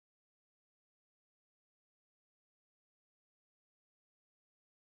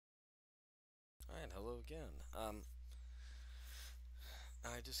And hello again.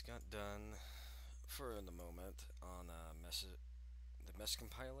 I just got done for the moment on the mesh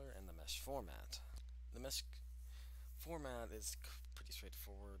compiler and the mesh format. The mesh format is pretty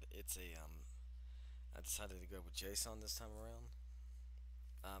straightforward. I decided to go with JSON this time around.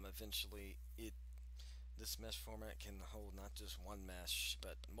 Eventually, this mesh format can hold not just one mesh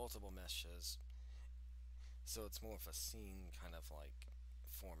but multiple meshes, so it's more of a scene kind of like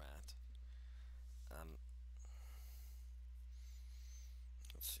format. Um,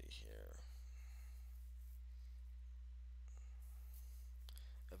 let's see here.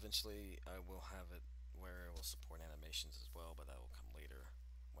 Eventually, I will have it where it will support animations as well, but that will come later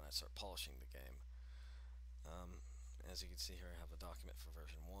when I start polishing the game. As you can see here, I have a document for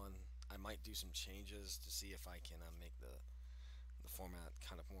version 1. I might do some changes to see if I can make the format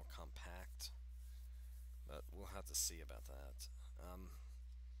kind of more compact, but we'll have to see about that.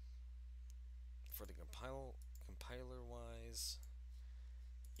 For the compiler wise,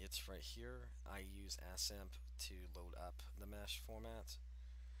 it's right here. I use ASAMP to load up the mesh format,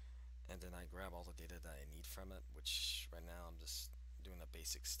 and then I grab all the data that I need from it, which right now I'm just doing a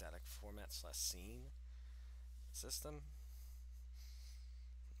basic static format / scene system.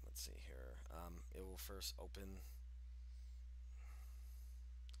 Let's see here. It will first open.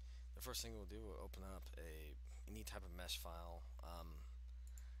 The first thing it will do will open up any type of mesh file.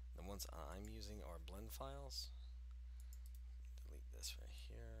 The ones I'm using are blend files. Delete this right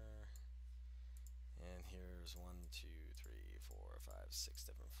here. And here's 1, 2, 3, 4, 5, 6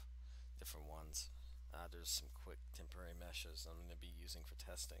 different ones. There's some quick temporary meshes I'm going to be using for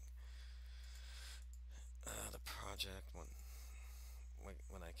testing. The project when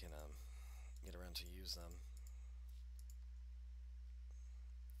I can get around to use them.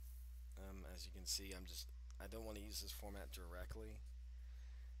 As you can see, I don't want to use this format directly,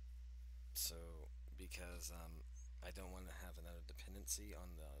 so because I don't want to have another dependency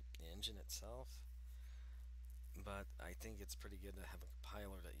on the engine itself. But I think it's pretty good to have a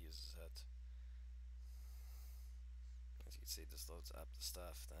compiler that uses it. As you can see, this loads up the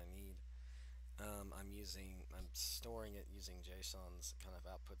stuff that I need. I'm storing it using JSON's kind of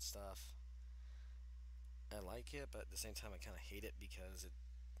output stuff. I like it, but at the same time I kind of hate it because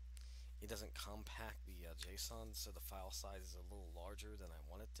it doesn't compact the JSON, so the file size is a little larger than I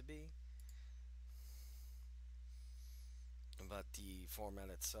want it to be. But the format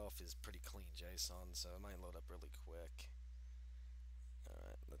itself is pretty clean JSON, so it might load up really quick.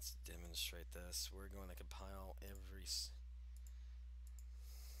 Alright, let's demonstrate this. We're going to compile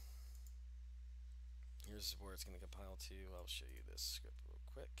here's where it's going to compile to. I'll show you this script real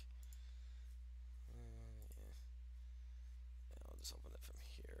quick. Yeah, I'll just open it from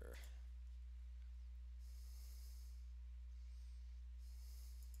here.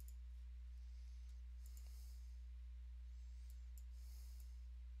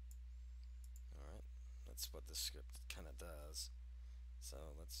 Alright, that's what this script kind of does. So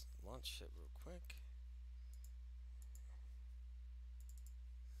let's launch it real quick.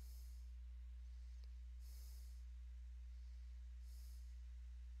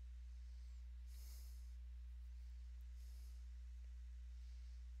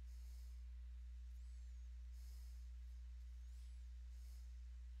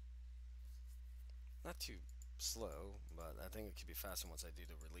 Not too slow, but I think it could be faster once I do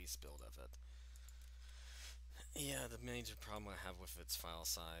the release build of it. Yeah, the major problem I have with its file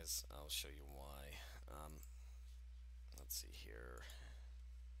size, I'll show you why. Let's see here.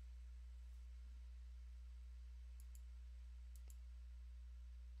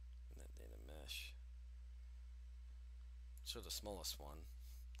 Net data mesh. So the smallest one.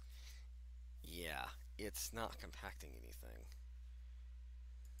 Yeah, it's not compacting anything.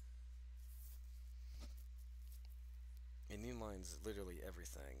 It inlines literally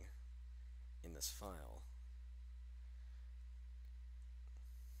everything in this file.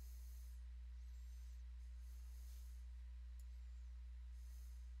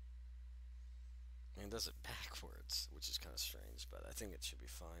 And it does it backwards, which is kind of strange, but I think it should be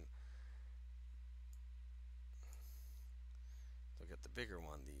fine. Look at the bigger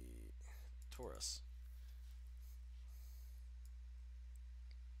one, the Taurus.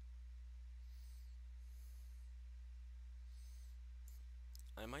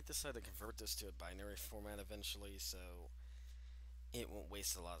 I might decide to convert this to a binary format eventually, so it won't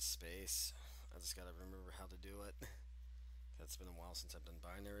waste a lot of space. I just gotta remember how to do it. It's been a while since I've done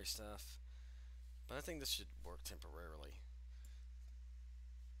binary stuff. But I think this should work temporarily.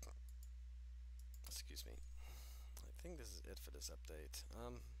 Excuse me. I think this is it for this update.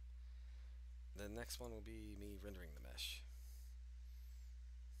 The next one will be me rendering the mesh.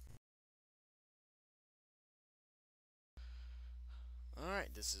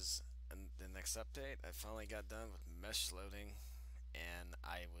 this is the next update. I finally got done with mesh loading, and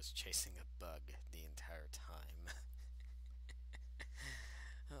I was chasing a bug the entire time.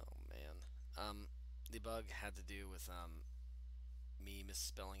 Oh man. The bug had to do with me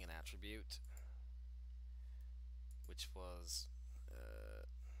misspelling an attribute, which was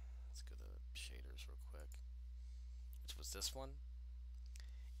let's go to shaders real quick. Which was this one.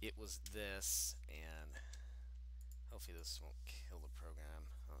 It was this, and hopefully this won't kill the program.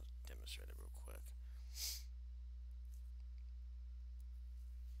 I'll demonstrate it real quick.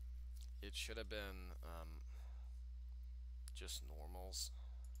 It should have been just normals.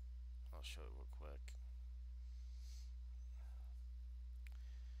 I'll show it real quick.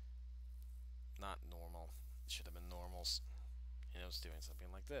 Not normal. It should have been normals. And it was doing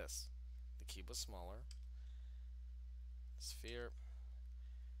something like this. The cube was smaller. Sphere.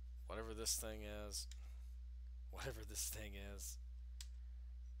 Whatever this thing is. Whatever this thing is.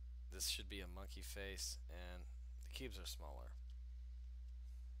 This should be a monkey face, and the cubes are smaller.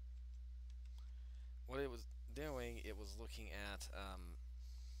 What it was doing, it was looking at,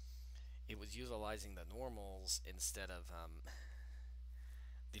 it was utilizing the normals instead of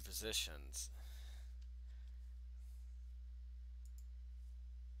the positions.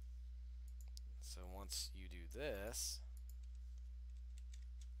 So once you do this,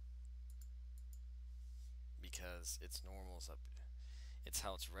 because it's normals up, it's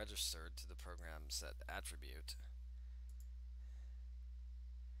how it's registered to the program set attribute,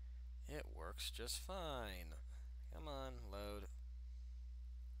 it works just fine. Come on, load.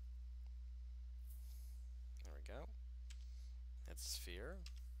 There we go. It's a sphere.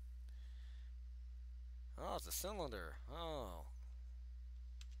 Oh, it's a cylinder. Oh.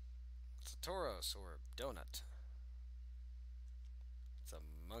 It's a torus or a donut. It's a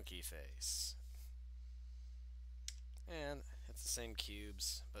monkey face. And it's the same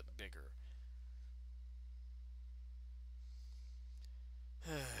cubes, but bigger.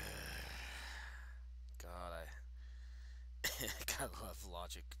 God, I gotta love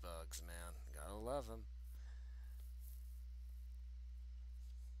logic bugs, man. Gotta love them.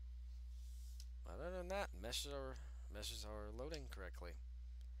 Other than that, meshes are loading correctly.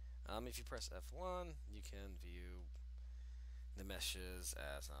 If you press F1, you can view the meshes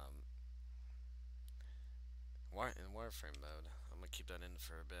as in wireframe mode. I'm gonna keep that in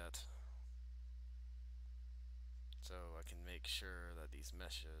for a bit, so I can make sure that these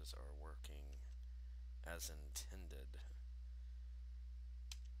meshes are working as intended.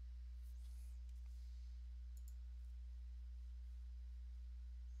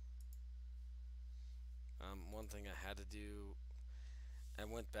 One thing I had to do, I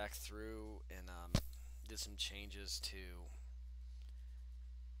went back through and did some changes to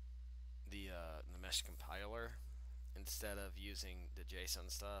the mesh compiler. Instead of using the JSON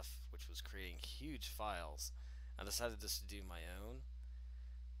stuff, which was creating huge files, I decided just to do my own,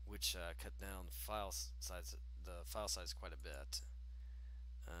 which cut down the file size quite a bit.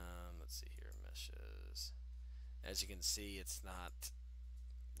 Let's see here, meshes. As you can see, it's not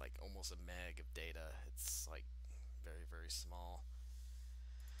like almost a meg of data. It's like very, very small.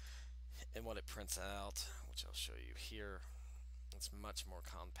 And what it prints out, which I'll show you here, it's much more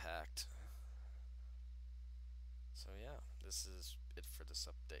compact. So yeah, this is it for this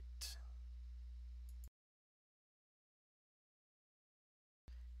update.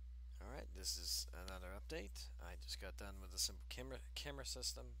 Alright, this is another update. I just got done with a simple camera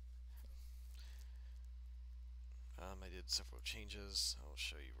system. I did several changes. I'll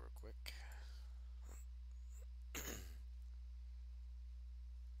show you real quick.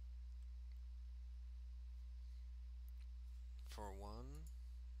 For one,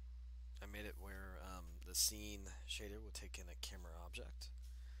 I made it where the scene shader will take in a camera object,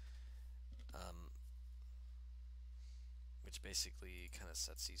 which basically kind of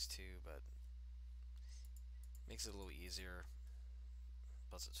sets these two, but makes it a little easier,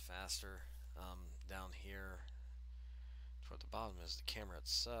 but it's faster. Down here toward the bottom is the camera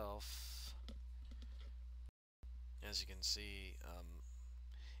itself. As you can see,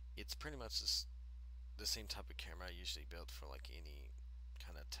 it's pretty much the same type of camera I usually build for like any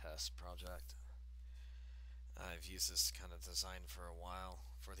kind of test project. I've used this kind of design for a while,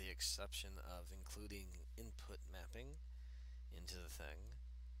 for the exception of including input mapping into the thing,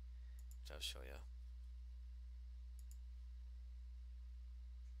 which I'll show you.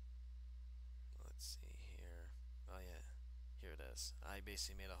 Let's see here. Oh yeah, here it is. I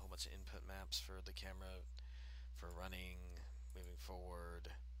basically made a whole bunch of input maps for the camera, for running, moving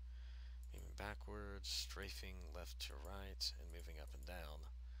forward, moving backwards, strafing left to right, and moving up and down.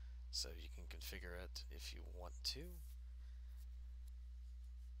 So you can configure it if you want to.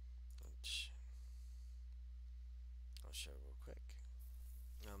 which I'll show real quick.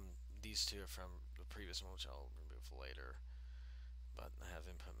 These two are from the previous one, which I'll remove later. But I have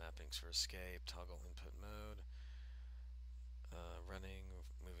input mappings for escape, toggle input mode, running,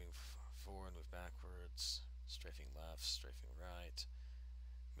 moving forward, move backwards, strafing left, strafing right,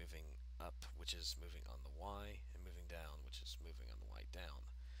 moving up, which is moving on the Y, and moving down, which is moving on the Y down.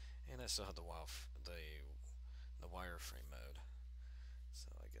 And I still have the wireframe mode.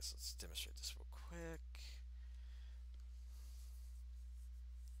 So I guess let's demonstrate this real quick.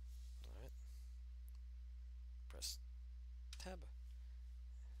 Alright. Press tab.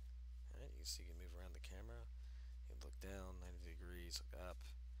 Alright, you can see you can move around the camera. You can look down 90 degrees, look up.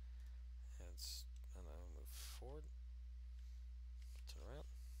 And I don't know, move forward. Turn around.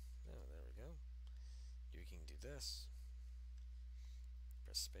 Oh, there we go. You can do this.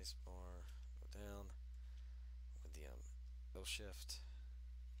 Press spacebar, go down with the O shift.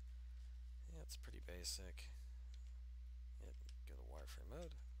 Yeah, it's pretty basic. Yep, go to wireframe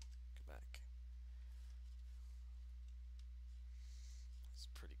mode, go back. It's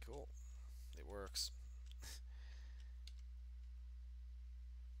pretty cool. It works.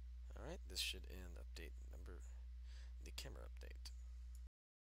 Alright, this should end update number, the camera update.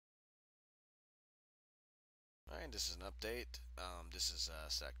 Alright, this is an update. This is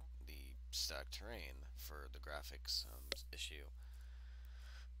the stack terrain for the graphics issue.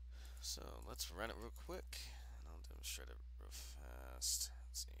 So let's run it real quick, and I'll demonstrate it real fast.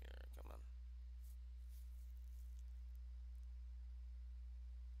 Let's see here, come on.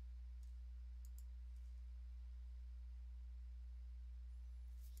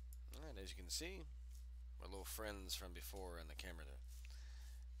 Alright, as you can see, my little friends from before in the camera,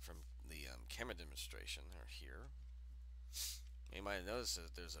 from the camera demonstration are here. You might have noticed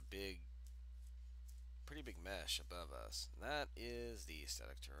that there's a pretty big mesh above us, and that is the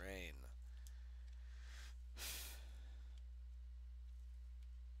static terrain.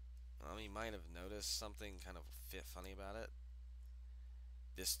 You might have noticed something kind of funny about it.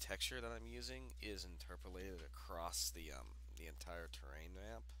 This texture that I'm using is interpolated across the entire terrain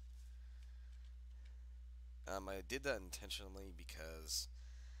map. I did that intentionally because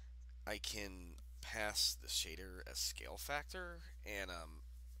I can pass the shader as scale factor and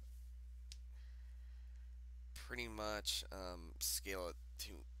pretty much scale it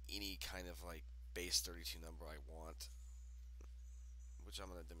to any kind of like base 32 number I want, which I'm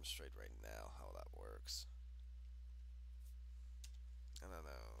going to demonstrate right now how that works. I don't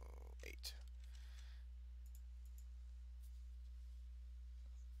know, 8.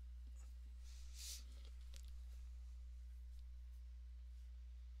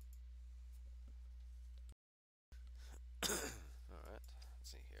 Alright,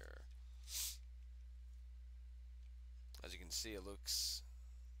 let's see here. As you can see,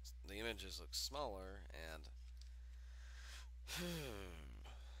 the images look smaller, and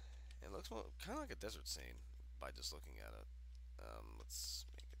it looks kind of like a desert scene by just looking at it. Let's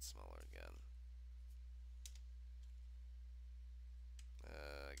make it smaller again.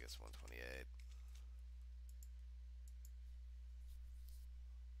 I guess 128.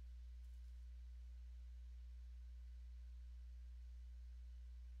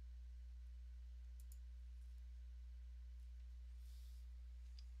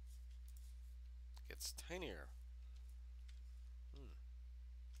 Gets tinier.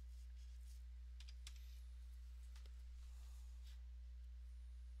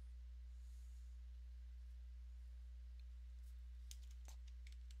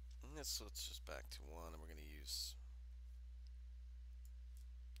 Let's switch just back to 1, and we're going to use...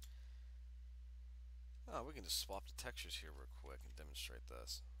 Oh, we can just swap the textures here real quick and demonstrate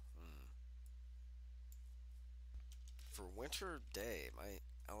this. For winter day, my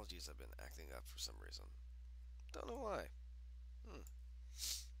allergies have been acting up for some reason. Don't know why.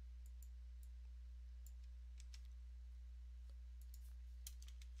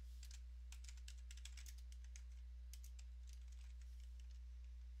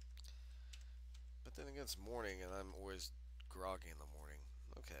 But then again, it's morning, and I'm always groggy in the morning.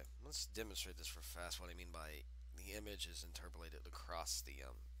 Okay, let's demonstrate this for fast. What I mean by the image is interpolated across the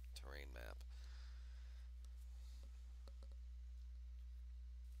terrain map.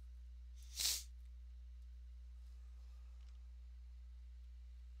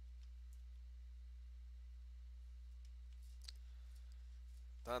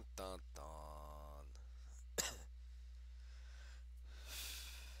 Dun dun dun.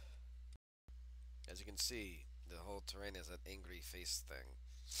 As you can see, the whole terrain has that angry face thing.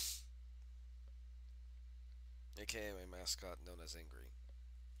 AKA my mascot known as Angry.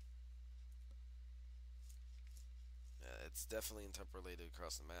 it's definitely interpolated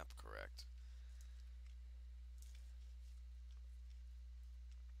across the map, correct.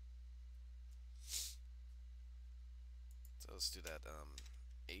 So let's do that,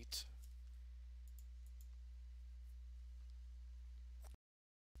 8.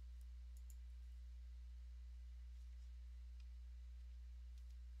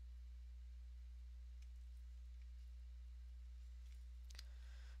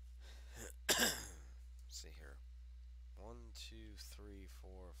 See here. 1, 2, 3, 4,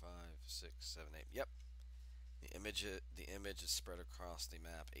 5, 6, 7, 8. Yep. The image is spread across the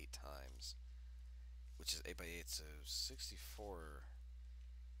map 8 times, which is 8 by 8, so 64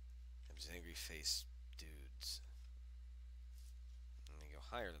 of these angry face dudes. Let me go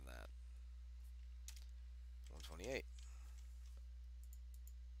higher than that. 128.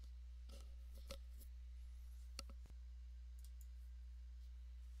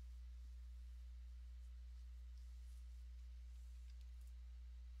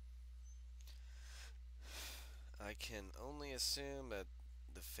 I can only assume that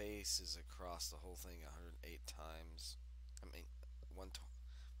the face is across the whole thing 108 times. I mean,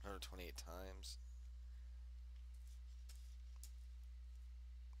 128 times.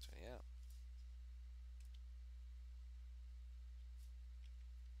 So yeah.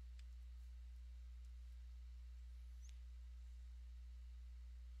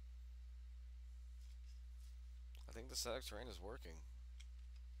 I think the static terrain is working.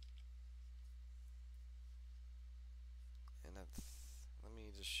 And let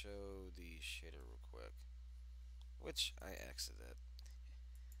me just show the shader real quick, which I exited.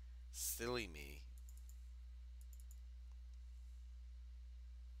 Silly me.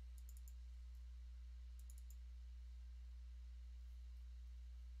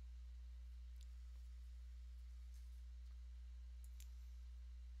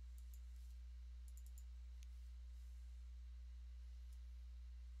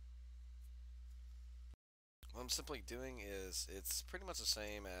 What I'm simply doing is, it's pretty much the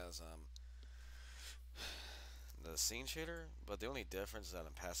same as the scene shader, but the only difference is that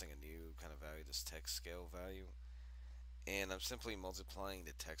I'm passing a new kind of value, this text scale value, and I'm simply multiplying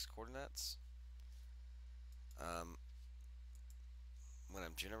the text coordinates. Um, when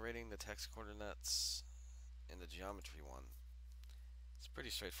I'm generating the text coordinates in the geometry one, it's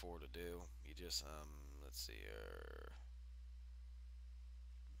pretty straightforward to do. You just, let's see here.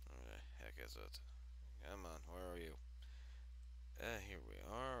 Where the heck is it? Come on, where are you? Here we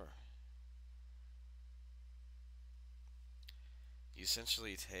are. You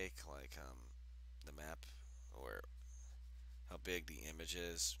essentially take, like, the map, or how big the image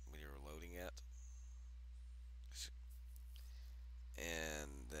is when you're loading it,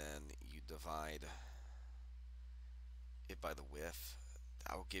 and then you divide it by the width.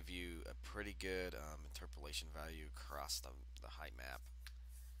 That will give you a pretty good interpolation value across the height map.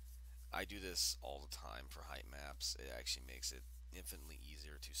 I do this all the time for height maps. It actually makes it infinitely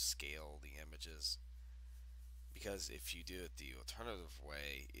easier to scale the images, because if you do it the alternative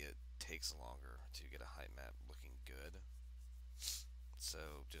way, it takes longer to get a height map looking good. So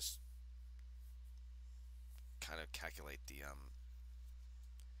just kind of calculate the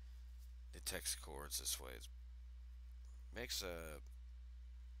text chords this way. It makes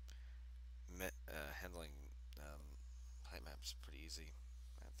handling height maps pretty easy.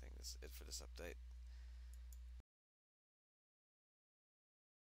 I think that's it for this update.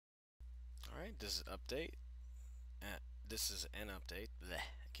 Alright, this is update. This is an update. Blech,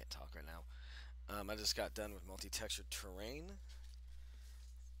 I can't talk right now. I just got done with multi-textured terrain.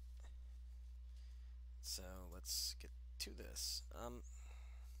 So let's get to this.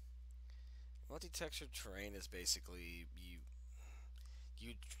 Multi-textured terrain is basically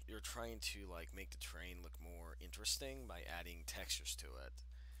you're trying to, like, make the terrain look more interesting by adding textures to it.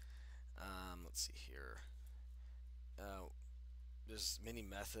 Let's see here. There's many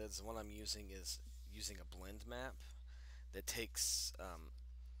methods. The one I'm using is using a blend map that takes,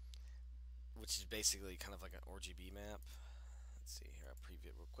 which is basically kind of like an RGB map. Let's see here. I'll preview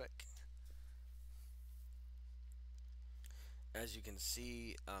it real quick. As you can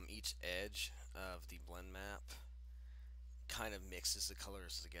see, each edge of the blend map kind of mixes the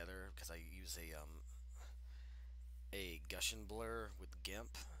colors together, because I use a Gaussian blur with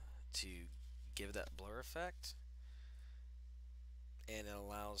GIMP to give that blur effect, and it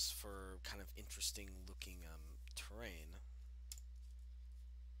allows for kind of interesting looking terrain.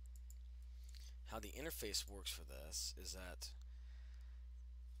 How the interface works for this is that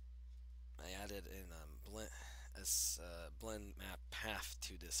I added in blend map path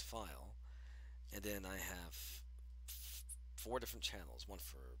to this file, and then I have 4 different channels. One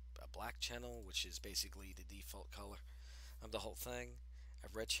for a black channel, which is basically the default color of the whole thing. A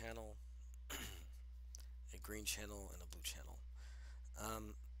red channel, a green channel, and a blue channel.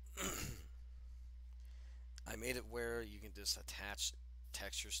 Um, I made it where you can just attach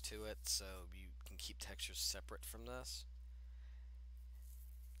textures to it, so you can keep textures separate from this,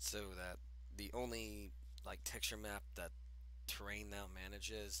 so that the only like texture map that terrain now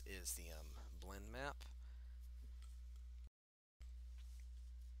manages is the blend map.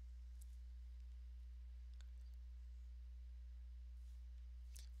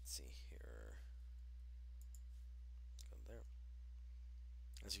 Let's see here. Go there.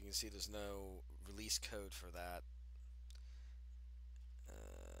 As you can see, there's no release code for that.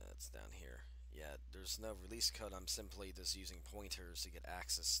 It's down here. Yeah, there's no release code. I'm simply just using pointers to get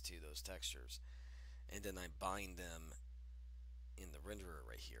access to those textures. And then I bind them in the renderer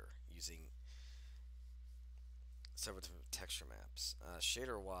right here using several different texture maps.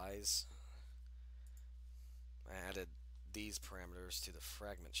 Shader wise, I added these parameters to the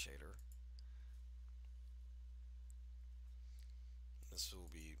fragment shader. This will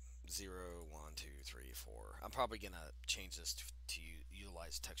be 0, 1, 2, 3, 4. I'm probably going to change this to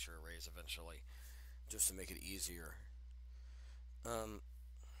utilize texture arrays eventually, just to make it easier.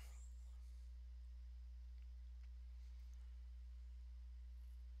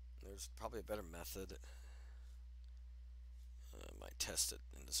 There's probably a better method. I might test it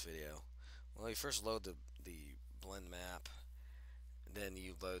in this video. Well, you first load the blend map, then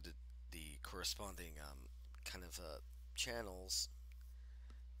you load the corresponding kind of channels,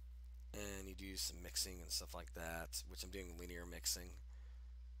 and you do some mixing and stuff like that, which I'm doing linear mixing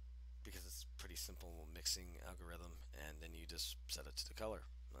because it's pretty simple mixing algorithm, and then you just set it to the color.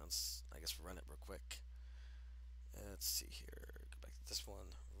 Let's, I guess, run it real quick. Let's see here. Go back to this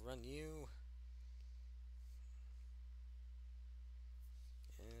one. Run you.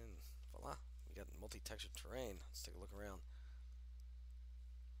 And voila, we got multi-textured terrain. Let's take a look around.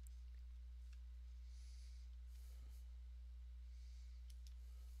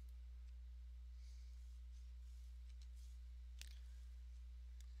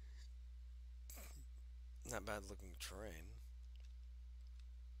 Not bad looking terrain.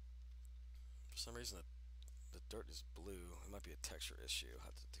 For some reason, the dirt is blue. It might be a texture issue. I'll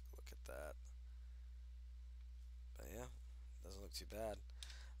have to take a look at that. But yeah, doesn't look too bad.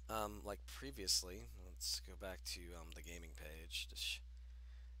 Like previously, let's go back to the gaming page.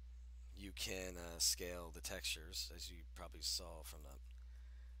 You can scale the textures, as you probably saw from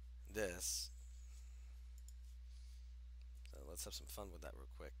this. So let's have some fun with that real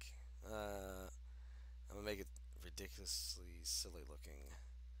quick. I'm gonna make it ridiculously silly looking.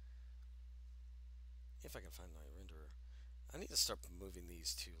 If I can find my renderer. I need to start moving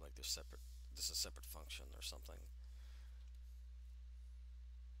these to like they're separate. This is a separate function or something.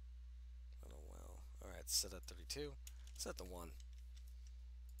 Oh well. Alright, set at 32. Set the 1.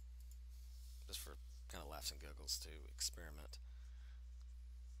 Just for kind of laughs and giggles to experiment.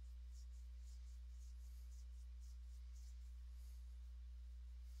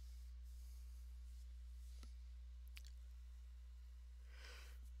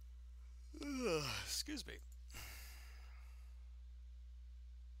 Excuse me.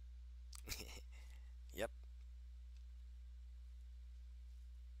 Yep.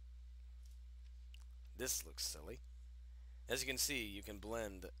 This looks silly. As you can see, you can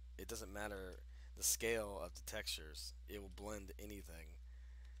blend. It doesn't matter the scale of the textures. It will blend anything.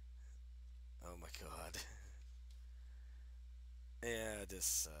 Oh my god. Yeah,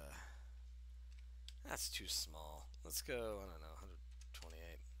 this, that's too small. Let's go, I don't know,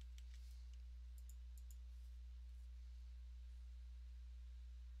 128.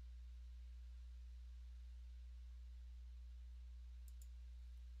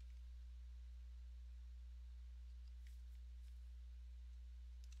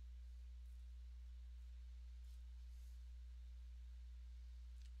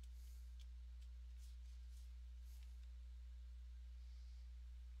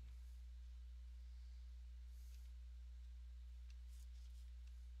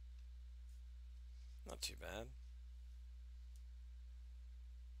 Not too bad.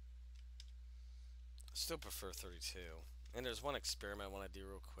 I still prefer 32. And there's one experiment I want to do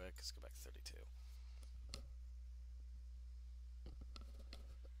real quick. Let's go back to 32.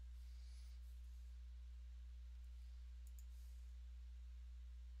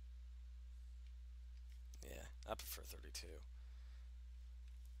 Yeah, I prefer 32.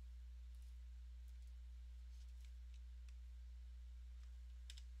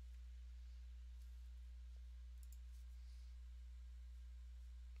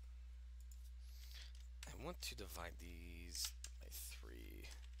 I want to divide these by 3.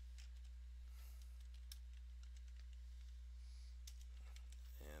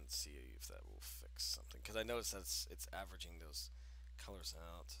 and see if that will fix something. Because I noticed that it's averaging those colors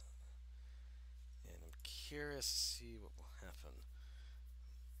out. And I'm curious to see what will happen.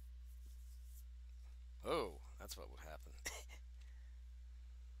 Oh, that's what would happen.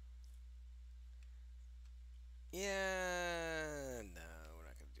 Yeah, no, we're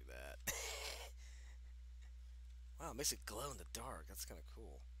not gonna do that. Wow, it makes it glow in the dark. That's kind of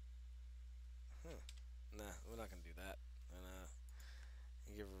cool. Huh. Nah, we're not gonna do that. And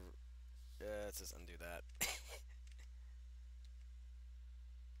give her. Let's just undo that. I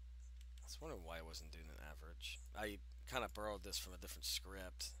was wondering why I wasn't doing an average. I kind of borrowed this from a different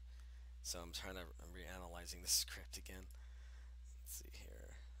script, so I'm trying to reanalyzing the script again. Let's see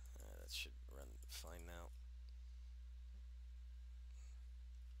here. That should run fine now.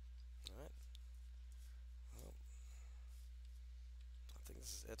 All right. Well, I think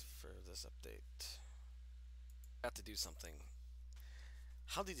this is it for this update. I have to do something.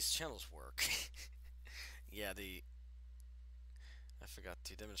 How do these channels work? Yeah, I forgot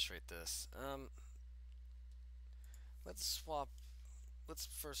to demonstrate this. Let's swap. Let's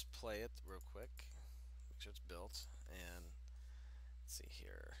first play it real quick. Make sure it's built. And let's see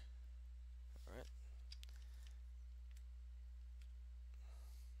here. All right.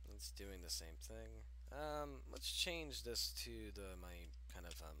 It's doing the same thing. Let's change this to my kind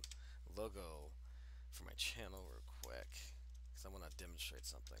of logo for my channel real quick, because I want to demonstrate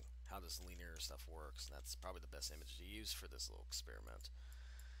something, how this linear stuff works, and that's probably the best image to use for this little experiment.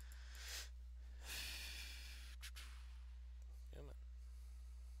 Come on.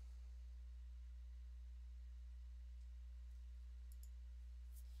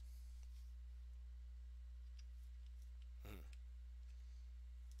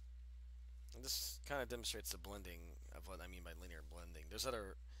 And this kind of demonstrates the blending of what I mean by linear blending. There's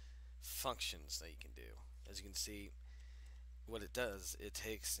other functions that you can do. As you can see, what it does, it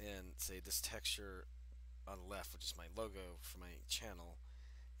takes in, say, this texture on the left, which is my logo for my channel,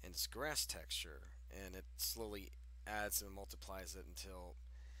 and it's grass texture, and it slowly adds and multiplies it until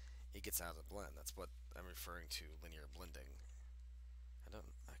it gets out of the blend. That's what I'm referring to, linear blending. I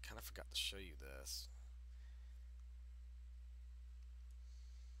kind of forgot to show you this.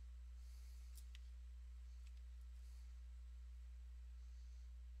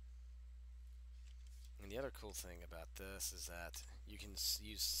 And the other cool thing about this is that you can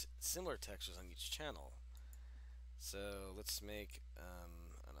use similar textures on each channel. So let's make, I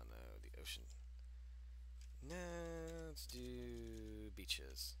don't know, the ocean. No, let's do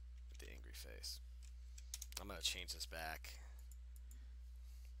beaches with the angry face. I'm going to change this back.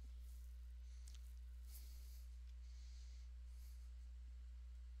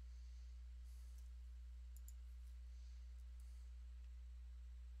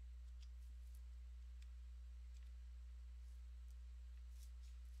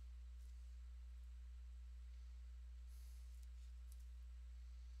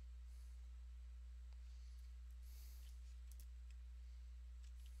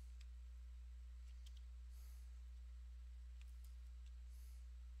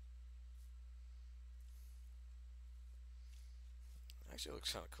 Actually, it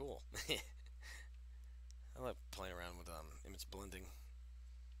looks kind of cool. I like playing around with image blending.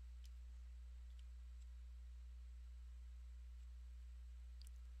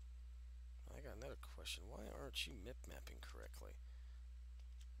 I got another question. Why aren't you mip mapping correctly?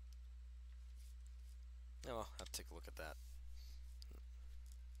 Oh, well, I'll have to take a look at that.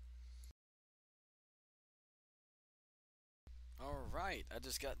 Alright, I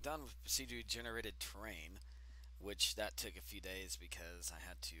just got done with procedurally generated terrain, which that took a few days because I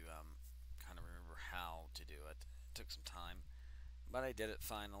had to kind of remember how to do it. It took some time, but I did it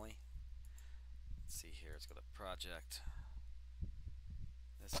finally. Let's see here, let's go to project.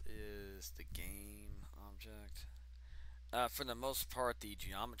 This is the game object. For the most part, the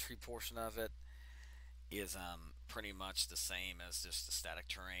geometry portion of it is pretty much the same as just the static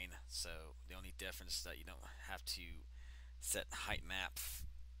terrain. So the only difference is that you don't have to set height map,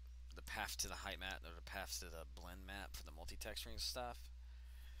 the path to the height map or the path to the blend map for the multi-texturing stuff.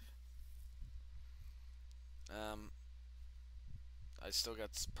 I still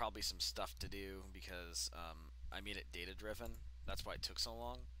got probably some stuff to do because I made it data driven. That's why it took so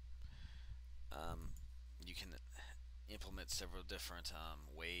long. You can implement several different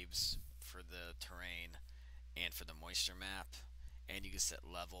waves for the terrain and for the moisture map, and you can set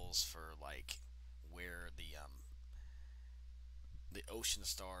levels for like where the ocean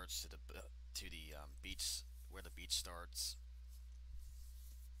starts to the beach, where the beach starts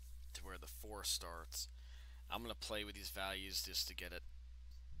to where the forest starts. I'm gonna play with these values just to get it,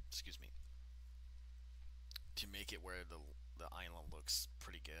 excuse me, to make it where the the island looks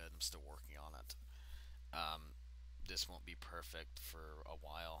pretty good. I'm still working on it. This won't be perfect for a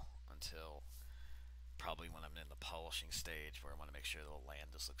while until probably when I'm in the polishing stage where I want to make sure the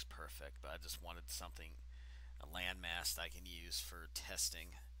land just looks perfect. But I just wanted something, a landmass I can use for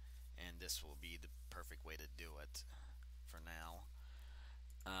testing, and this will be the perfect way to do it for now.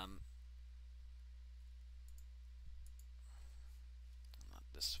 Not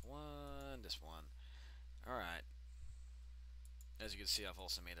this one, this one. Alright. As you can see, I've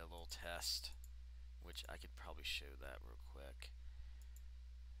also made a little test, which I could probably show that real quick.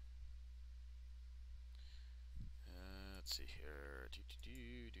 Let's see here.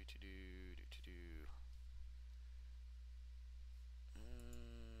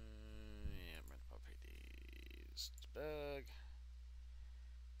 Yeah, I'm gonna copy these bug,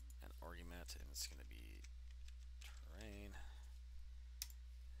 an argument, and it's gonna be terrain.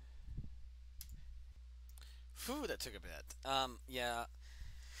 Whew, that took a bit. Yeah,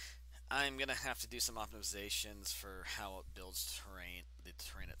 I'm gonna have to do some optimizations for how it builds terrain, the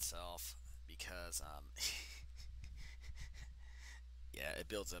terrain itself, because yeah, it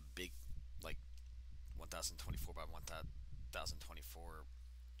builds a big, like 1024 by 1024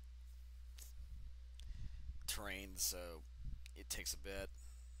 terrain, so it takes a bit.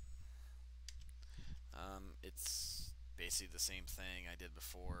 It's basically the same thing I did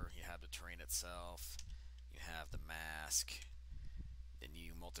before. You have the terrain itself, you have the mask, then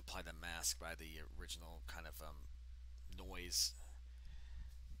you multiply the mask by the original kind of noise,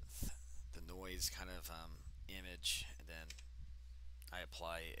 the noise kind of image, and then I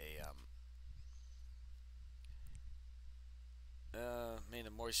apply a made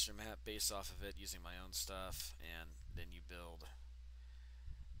a moisture map based off of it using my own stuff, and then you build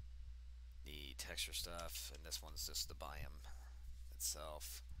the texture stuff, and this one's just the biome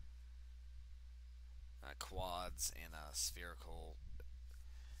itself. Quads and spherical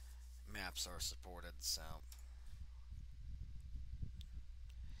maps are supported, so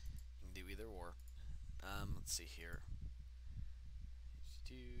you can do either or. Let's see here. Let's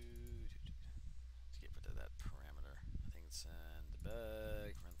get rid of that parameter. I think it's in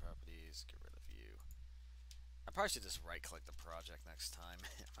debug, run properties, get rid of view. I probably should just right click the project next time.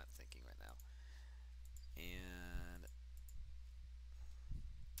 I'm thinking right now. And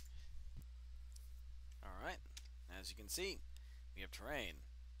alright, as you can see, we have terrain.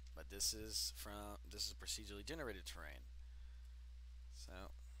 But this is procedurally generated terrain.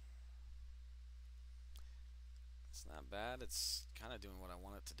 So it's not bad. It's kind of doing what I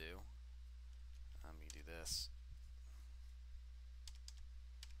want it to do. You do this.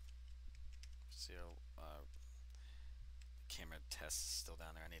 See, camera test is still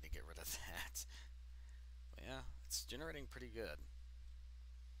down there. I need to get rid of that. But yeah, it's generating pretty good.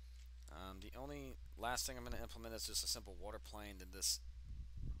 The only last thing I'm going to implement is just a simple water plane. Then this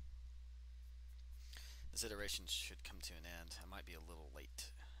iteration should come to an end. I might be a little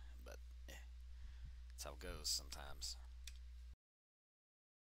late, but that's how it goes sometimes.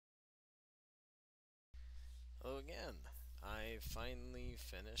 Oh, again, I finally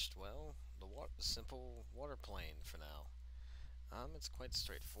finished, well, the simple water plane for now. It's quite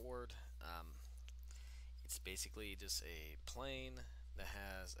straightforward. It's basically just a plane that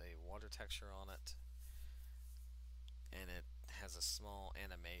has a water texture on it, and it has a small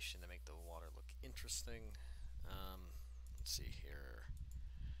animation to make the water look interesting. Let's see here.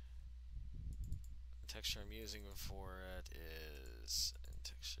 The texture I'm using for it is in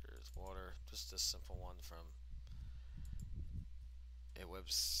textures water, just a simple one from a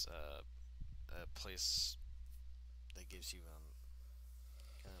a place that gives you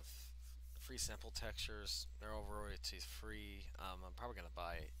kind of free sample textures. They're all royalty free. I'm probably gonna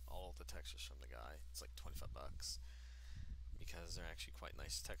buy all of the textures from the guy. It's like 25 bucks because they're actually quite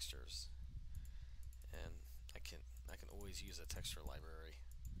nice textures, and I can always use a texture library.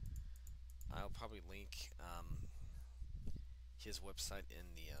 I'll probably link his website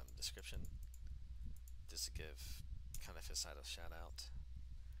in the description just to give kind of his side a shout out.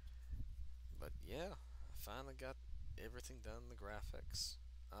 But yeah, I finally got everything done, the graphics.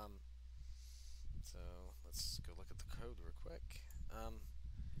 So let's go look at the code real quick.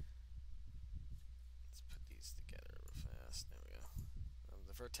 Let's put these together real fast. There we go.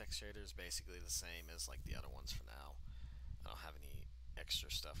 The vertex shader is basically the same as like the other ones for now. I don't have any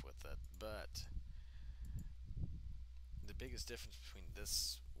extra stuff with it, but the biggest difference between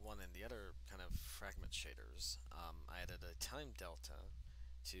this one and the other kind of fragment shaders, I added a time delta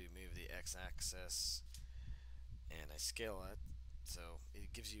to move the x-axis, and I scale it, so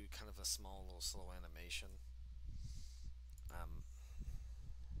it gives you kind of a small little slow animation.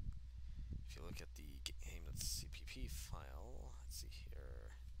 if you look at the game.cpp file, let's see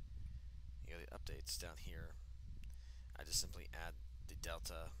here, you got the updates down here. I just simply add the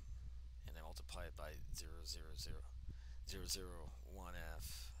delta and I multiply it by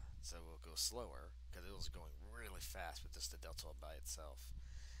 0.00001f, so it will go slower because it was going really fast with just the delta by itself.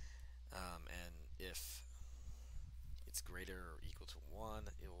 And if it's greater or equal to 1,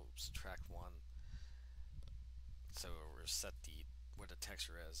 it will subtract 1. So it will reset where the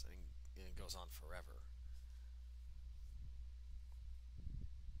texture is, and it goes on forever.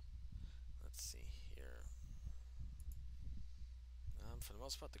 Let's see here. For the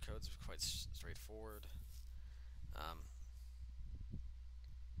most part, the code's quite straightforward.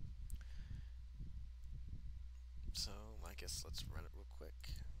 So I guess let's run it real quick.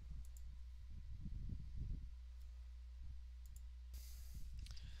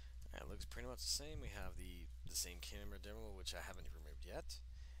 It looks pretty much the same. We have the same camera demo, which I haven't removed yet.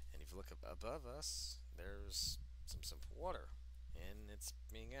 And if you look up above us, there's some simple water, and it's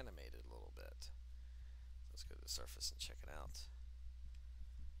being animated a little bit. So let's go to the surface and check it out.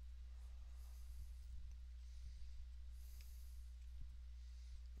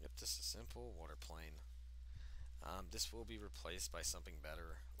 Yep, just a simple water plane. This will be replaced by something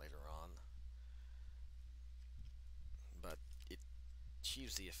better later on, but it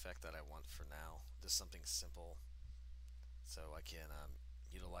achieves the effect that I want for now. Just something simple, so I can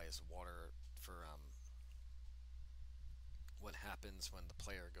utilize water for what happens when the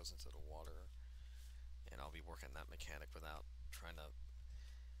player goes into the water, and I'll be working that mechanic without trying to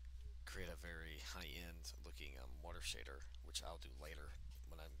create a very high-end looking water shader, which I'll do later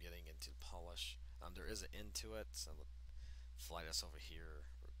when I'm getting into polish. There is an end to it, so I'll fly this over here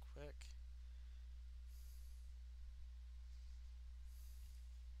real quick.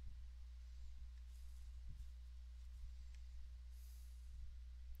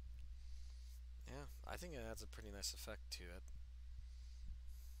 Yeah, I think it adds a pretty nice effect to it.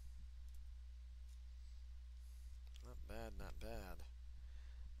 Not bad, not bad.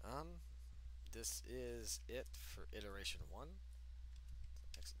 This is it for iteration 1.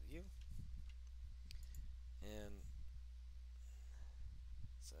 Exit the view. And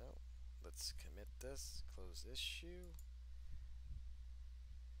so let's commit this, close issue.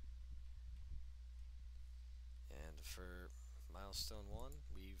 And for milestone 1,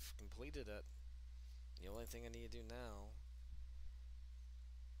 we've completed it. The only thing I need to do now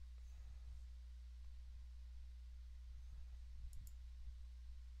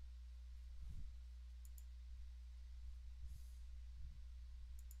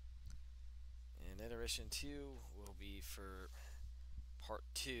and iteration 2 will be for part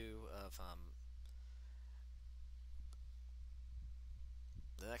 2 of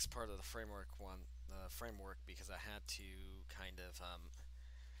the next part of the framework because I had to kind of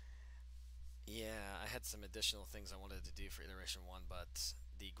yeah, I had some additional things I wanted to do for iteration 1, but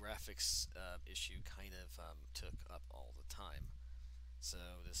the graphics issue kind of took up all the time. So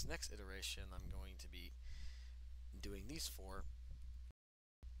this next iteration I'm going to be doing these 4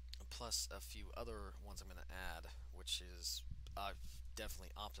 plus a few other ones I'm going to add, which is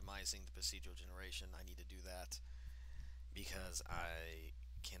definitely optimizing the procedural generation. I need to do that because I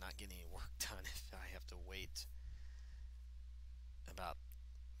cannot get any work done if I have to wait about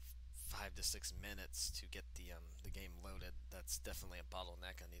 5 to 6 minutes to get the game loaded. That's definitely a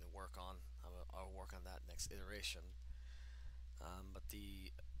bottleneck I need to work on. I'll work on that next iteration. But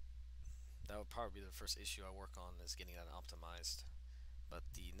that would probably be the first issue I work on, is getting that optimized. But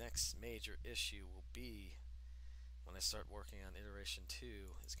the next major issue will be when I start working on iteration 2.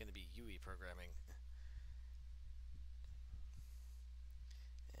 It's going to be UI programming.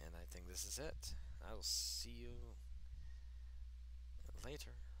 And I think this is it. I will see you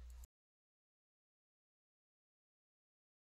later.